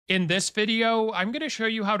In this video, I'm going to show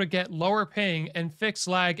you how to get lower ping and fix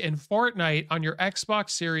lag in Fortnite on your Xbox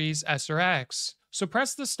Series S or X. So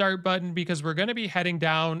press the start button because we're going to be heading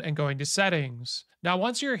down and going to settings. Now,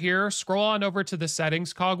 once you're here, scroll on over to the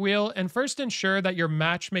settings cogwheel and first ensure that your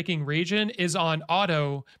matchmaking region is on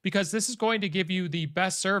auto because this is going to give you the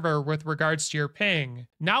best server with regards to your ping.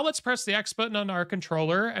 Now let's press the X button on our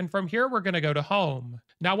controller, and from here we're going to go to home.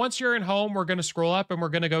 Now, once you're in home, we're going to scroll up and we're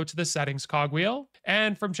going to go to the settings cogwheel,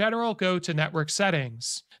 and from general, go to network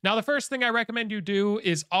settings. Now, the first thing I recommend you do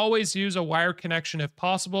is always use a wired connection if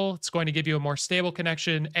possible. It's going to give you a more stable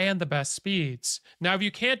connection and the best speeds. Now, if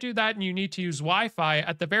you can't do that and you need to use Wi-Fi,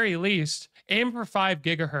 at the very least, aim for 5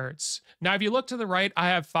 gigahertz. Now, if you look to the right, I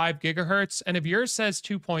have 5 gigahertz, and if yours says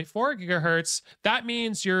 2.4 gigahertz, that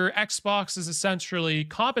means your Xbox is essentially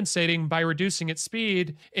compensating by reducing its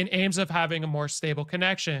speed in aims of having a more stable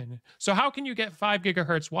connection. So how can you get 5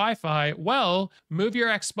 gigahertz Wi-Fi? Well, move your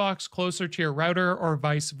Xbox closer to your router or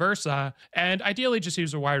vice versa, and ideally just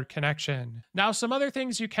use a wired connection. Now, some other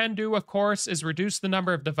things you can do, of course, is reduce the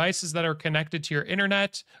number of devices that are connected to your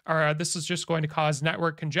internet, or this is just going to cause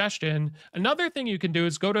network congestion. Another thing you can do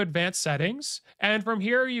is go to advanced settings, and from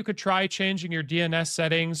here you could try changing your DNS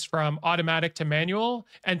settings from automatic to manual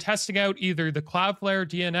and testing out either the Cloudflare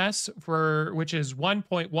DNS for which is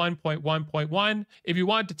 1.1.1.1. If you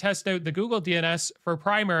want to test out the Google DNS for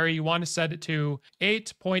primary, you want to set it to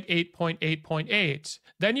 8.8.8.8.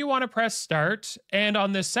 Then you want to press start, and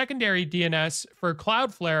on the secondary DNS for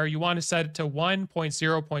Cloudflare, you want to set it to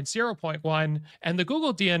 1.0.0.1, and the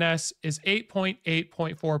Google DNS is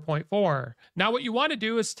 8.8.4.4. Now, what you want to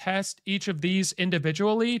do is test each of these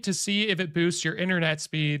individually to see if it boosts your internet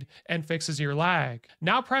speed and fixes your lag.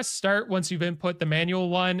 Now press start once you've input the manual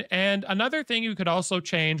one, and another thing you could also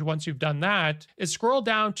change once you've done that is scroll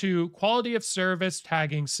down to quality of service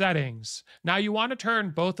tagging settings. Now you want to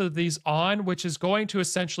turn both of these on, which is going to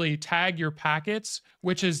essentially tag your packets,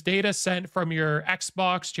 which is data sent from your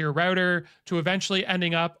Xbox to your router to eventually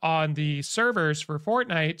ending up on the servers for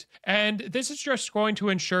Fortnite. And this is just going to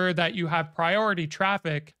ensure that you have priority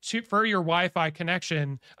traffic for your Wi-Fi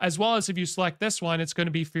connection, as well as if you select this one, it's going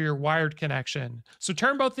to be for your wired connection. So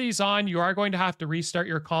turn both these on. You are going to have to restart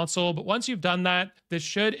your console, but once you've done that, this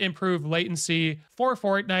should improve latency for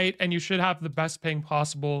Fortnite, and you should have the best ping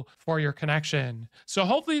possible for your connection. So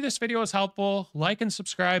hopefully this video is helpful. Like and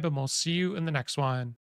subscribe, and we'll see you in the next one.